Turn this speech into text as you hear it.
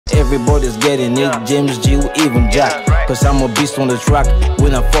Everybody's getting it, James G, even Jack. Cause I'm a beast on the track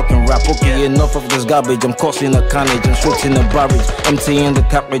when I fucking rap. Okay, enough of this garbage, I'm causing a carnage, I'm shooting a barrage, emptying the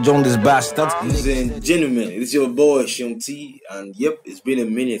cartridge on this bastard. Ladies and gentlemen, it's your boy Seun T, and yep, it's been a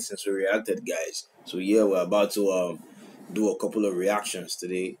minute since we reacted, guys. So yeah, we're about to do a couple of reactions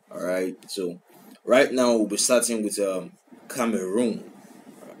today. Alright, so right now we'll be starting with Cameroon.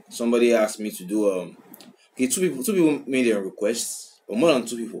 Somebody asked me to do okay, two people made their requests, or more than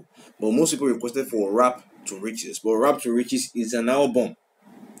two people, but most people requested for Rap to Riches. But Rap to Riches is an album.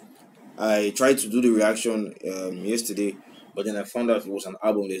 I tried to do the reaction yesterday, but then I found out it was an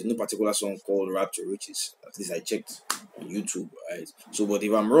album. There's no particular song called Rap to Riches. At least I checked on YouTube, right? So, but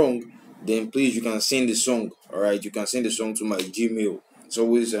if I'm wrong, then please, you can send the song, alright? You can send the song to my Gmail. It's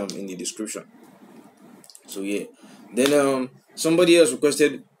always in the description. So yeah, then somebody else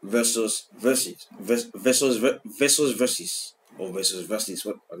requested versus.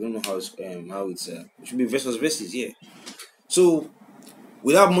 What, I don't know how it's it should be versus, yeah. So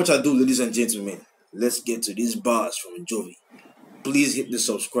without much ado, ladies and gentlemen, let's get to these bars from Jovi. Please hit the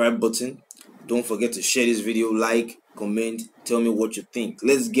subscribe button. Don't forget to share this video, like, comment, tell me what you think.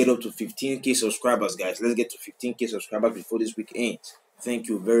 Let's get up to 15k subscribers, guys. Let's get to 15k subscribers before this week ends. Thank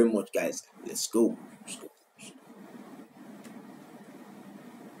you very much, guys. Let's go.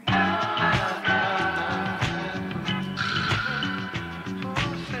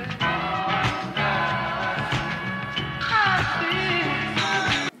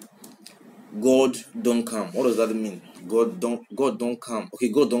 God don't come. What does that mean? God don't come. Okay,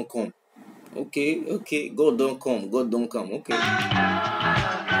 God don't come. Okay, God don't come. God don't come.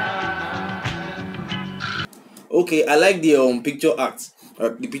 Okay, I like the picture art.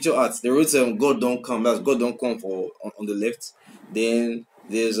 The picture art. They wrote God don't come. That's God don't come for on the left. Then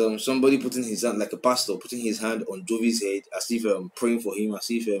there's somebody putting his hand, like a pastor putting his hand on Jovi's head, as if praying for him, as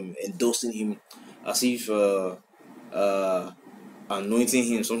if endorsing him, as if anointing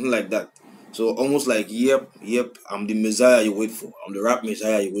him, something like that. So almost like, yep, I'm the Messiah you wait for. I'm the rap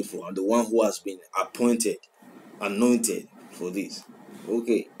Messiah you wait for. I'm the one who has been appointed, anointed for this.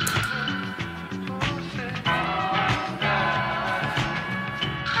 Okay.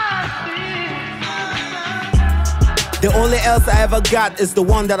 The only else I ever got is the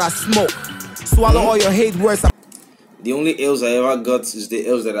one that I smoke. Swallow all your hate words. The only else I ever got is the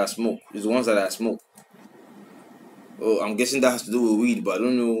else that I smoke. Is the ones that I smoke. Oh, I'm guessing that has to do with weed, but I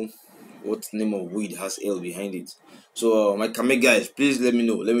don't know what name of weed has L behind it. So my Kame guys, please let me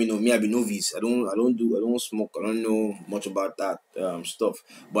know. Me, I be novice. I don't smoke. I don't know much about that stuff.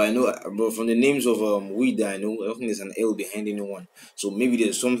 But I know, but from the names of weed that I know, I don't think there's an L behind anyone. So maybe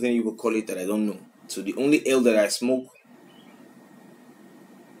there's something you could call it that I don't know. So the only L that I smoke,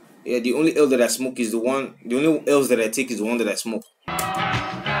 yeah, the only L that I smoke is the one. The only L's that I take is the one that I smoke.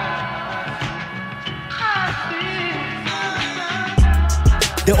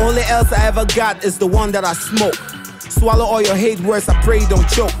 The only else I ever got is the one that I smoke. Swallow all your hate words, I pray don't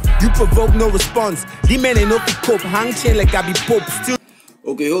choke. You provoke no response. The men ain't no cope. Hang chain like I be Pope. Still.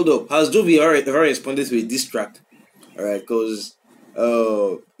 Okay, hold up. Has Jovi already responded to a diss track? Alright, because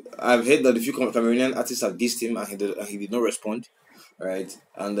I've heard that a few Cameroonian artists have dissed him and he did not respond. Alright,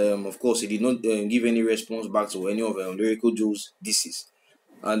 and of course he did not give any response back to any of Lyrical Joe's disses.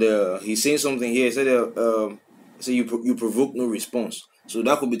 And he's saying something here. He said, "Say you provoke no response." So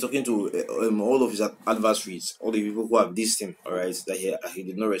that could be talking to all of his adversaries, all the people who have dissed him. All right, that he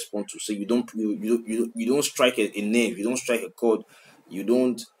did not respond to. So you don't strike a nerve, you don't strike a chord, you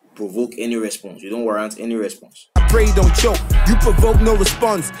don't provoke any response, you don't warrant any response. I pray don't choke. You provoke no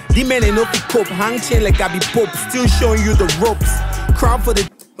response. The men ain't no cope. Hang chain like I be Pope. Still showing you the ropes. Crowd for the.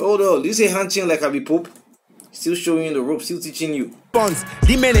 Hold on, did you say hang chain like I be Pope? Still showing you the ropes, still teaching you.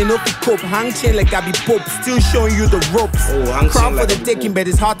 The men ain't no cope. Hang chain like I be Pope. Still showing you the ropes. Oh, hang crowd chain like for the taking, but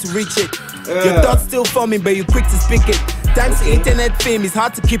it's hard to reach it. Your thoughts still forming, but you quick to speak it. Thanks to internet fame, it's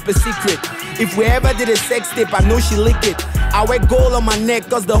hard to keep a secret. If we ever did a sex tape, I know she lick it. I wear gold on my neck,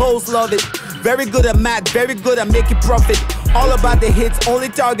 cause the hoes love it. Very good at math, very good at making profit. All about the hits, only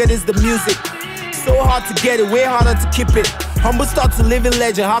target is the music. So hard to get it, way harder to keep it. Humble start to live in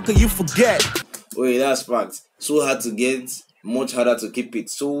legend, how can you forget? Wait, that's fact. So hard to get, much harder to keep it.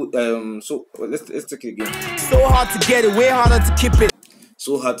 So let's take it again. So hard to get it, way harder to keep it.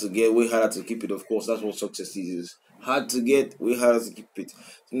 So hard to get, way harder to keep it. Of course, that's what success is. Hard to get, way harder to keep it.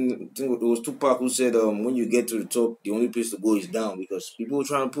 I think it was Tupac who said, when you get to the top, the only place to go is down, because people are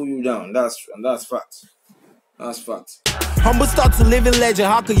trying to pull you down. That's fact. That's fact. Humble start to live in legend,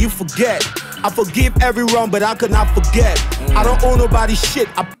 how can you forget? I forgive every wrong, but I could not forget. I don't owe nobody shit.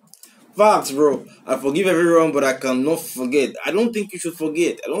 Facts, bro. I forgive everyone, but I cannot forget. I don't think you should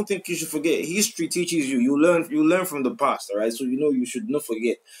forget. I don't think you should forget. History teaches you. You learn from the past, all right? So you know you should not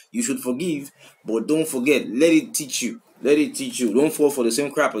forget. You should forgive, but don't forget. Let it teach you. Let it teach you. Don't fall for the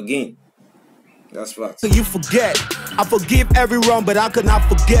same crap again. That's facts. So you forget. I forgive everyone, but I cannot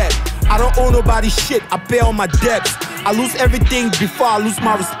forget. I don't owe nobody shit. I pay all my debts. I lose everything before I lose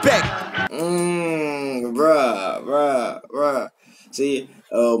my respect. Bruh. See,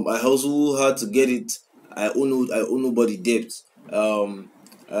 I hustle hard to get it. I owe nobody debt.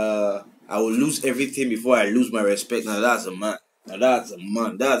 I will lose everything before I lose my respect. Now that's a man.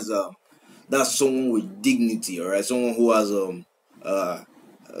 That's someone with dignity, alright? Someone who has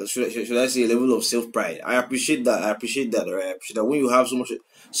should I say a level of self-pride. I appreciate that. Alright? I appreciate that when you have so much.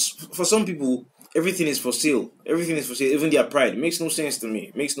 For some people, everything is for sale. Everything is for sale. Even their pride. It makes no sense to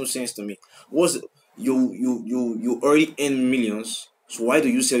me. What's you already earn millions, so why do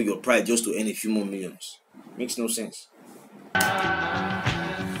you sell your pride just to earn a few more millions? Makes no sense.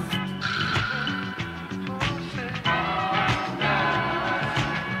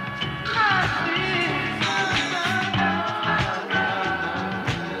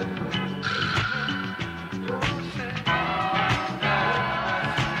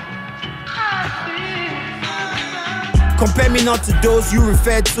 Compare me not to those you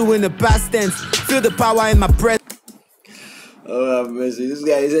referred to in the past tense. Feel the power in my presence. Oh, mercy. This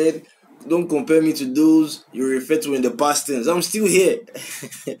guy said, don't compare me to those you refer to in the past tense. I'm still here.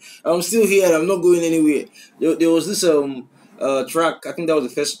 I'm still here and I'm not going anywhere. There was this track, I think that was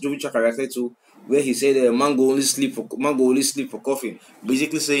the first Jovi track I reacted to, where he said man go only sleep for coffee.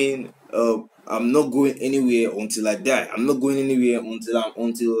 Basically saying I'm not going anywhere until I die. I'm not going anywhere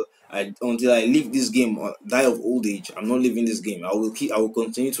until I leave this game or die of old age. I'm not leaving this game. I will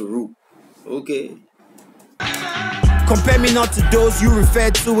continue to rule. Okay. Compare me not to those you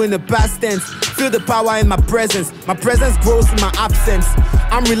referred to in the past tense. Feel the power in my presence. My presence grows in my absence.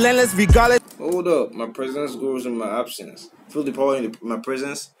 I'm relentless regardless. Hold up. My presence grows in my absence. Feel the power in my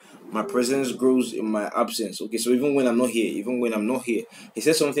presence. My presence grows in my absence. Okay, so even when I'm not here, he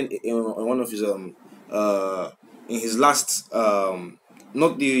said something in one of his in his last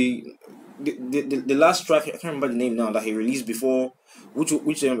not the last track, I can't remember the name now, that he released before, which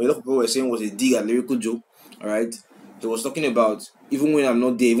a lot of people were saying was a dig at Lyrical Joe. All right, he was talking about even when I'm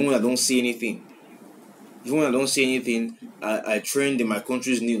not there, even when I don't say anything, I trend in my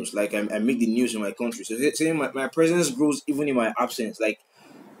country's news. Like I make the news in my country. So saying my presence grows even in my absence. Like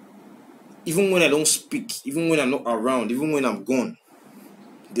even when I don't speak, even when I'm not around, even when I'm gone,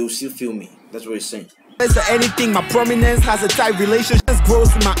 they'll still feel me. That's what he's saying. Anything, my prominence has a tight relationship,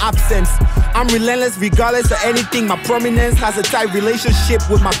 grows in my absence. I'm relentless regardless of anything. My prominence has a tight relationship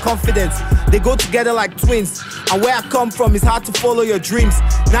with my confidence. They go together like twins. And where I come from is hard to follow your dreams.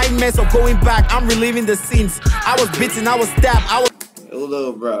 Nightmares of going back, I'm reliving the scenes. I was beaten, I was stabbed, I was. Hold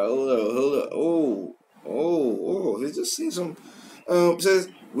up, bro. Hold up. Oh. He's just saying some. Says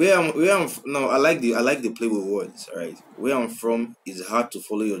where I'm no. I like the play with words. All right. Where I'm from is hard to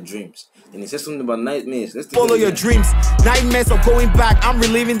follow your dreams. And he says something about nightmares. Let's follow your dreams. Nightmares of going back, I'm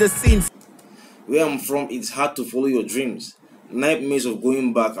reliving the scenes. Where I'm from, it's hard to follow your dreams. Nightmares of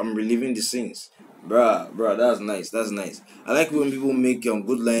going back, I'm reliving the scenes. Bruh, that's nice. I like when people make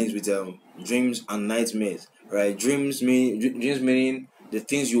good lines with dreams and nightmares. Right? Dreams meaning the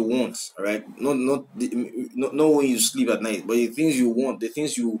things you want. Right? Not when you sleep at night, but the things you want, the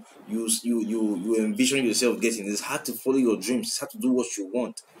things you envision yourself getting. It's hard to follow your dreams. It's hard to do what you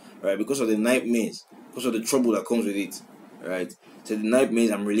want. Right? Because of the nightmares, because of the trouble that comes with it. Right? So the nightmares,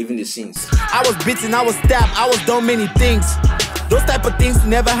 I'm reliving the scenes. I was beaten, I was stabbed, I was done many things. Those type of things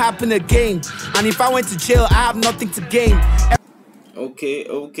never happen again. And if I went to jail, I have nothing to gain. Okay.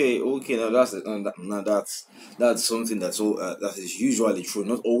 Now that's something that is usually true,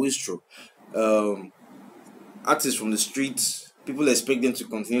 not always true. Artists from the streets, people expect them to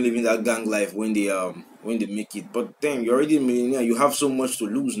continue living that gang life when they make it. But damn, you're already a millionaire. You have so much to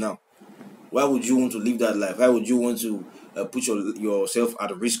lose now. Why would you want to live that life? Why would you want to put yourself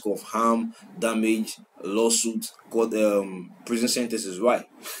at risk of harm, damage, lawsuit, court, prison sentences? Why?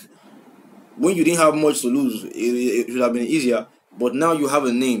 When you didn't have much to lose, it should have been easier. But now you have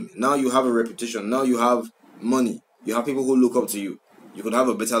a name. Now you have a reputation. Now you have money. You have people who look up to you. You could have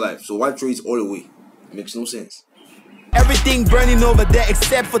a better life. So why throw it all away? It makes no sense. Everything burning over there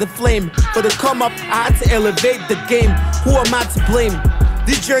except for the flame. For the come up, I had to elevate the game. Who am I to blame?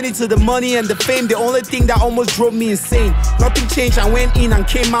 This journey to the money and the fame, the only thing that almost drove me insane. Nothing changed, I went in and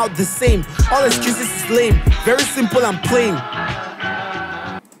came out the same. All excuses is lame, very simple and plain.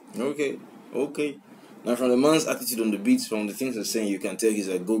 Okay. Now, from the man's attitude on the beats, from the things he's saying, you can tell he's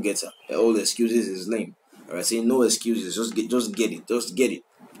a go-getter. All the excuses is lame. All right, saying no excuses, just get it.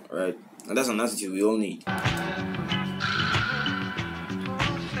 All right, and that's an attitude we all need.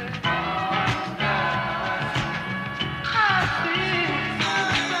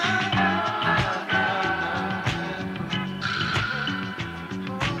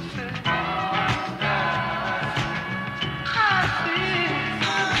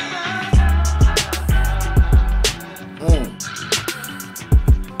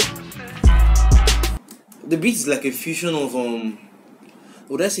 The beat is like a fusion of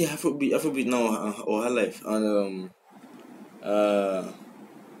would I say Afrobeat now or high life and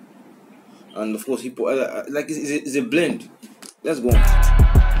of course hip hop, like it's a blend. Let's go on.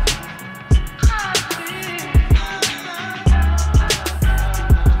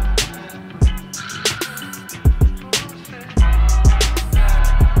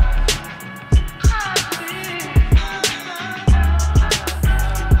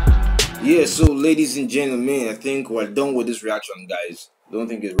 Yeah, so ladies and gentlemen, I think we're done with this reaction, guys. Don't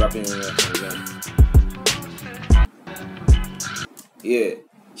think it's rapping again. Yeah,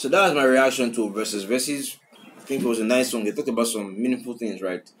 so that was my reaction to Versus. I think it was a nice song. They talked about some meaningful things,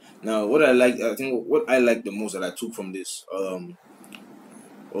 right? Now, what I like the most that I took from this, I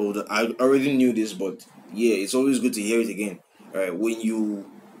already knew this, but yeah, it's always good to hear it again. Right, when you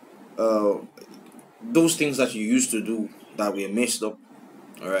those things that you used to do that were messed up.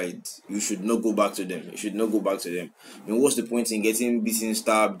 Alright, you should not go back to them. I mean, what's the point in getting beaten,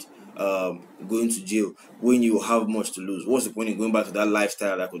 stabbed, going to jail when you have much to lose? What's the point in going back to that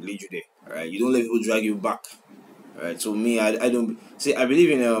lifestyle that could lead you there? Alright, you don't let people drag you back. Alright, so me, I don't say I believe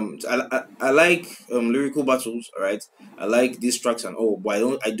in I like lyrical battles. Alright, I like diss tracks and all, but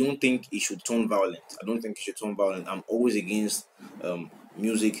I don't think it should turn violent. I'm always against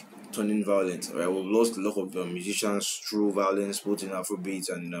music turning violent. Right, we've lost a lot of musicians through violence, both in Afrobeat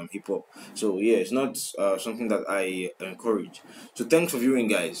and hip hop. So yeah, it's not something that I encourage. So thanks for viewing,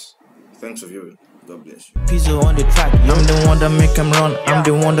 guys. Thanks for viewing. God bless you. Pizzo on the track. I'm the one that make him run. I'm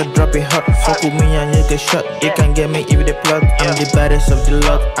the one that drop it hot. Fuck with me and you get shot. You can get me if the plug. I'm the baddest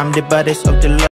of the lot.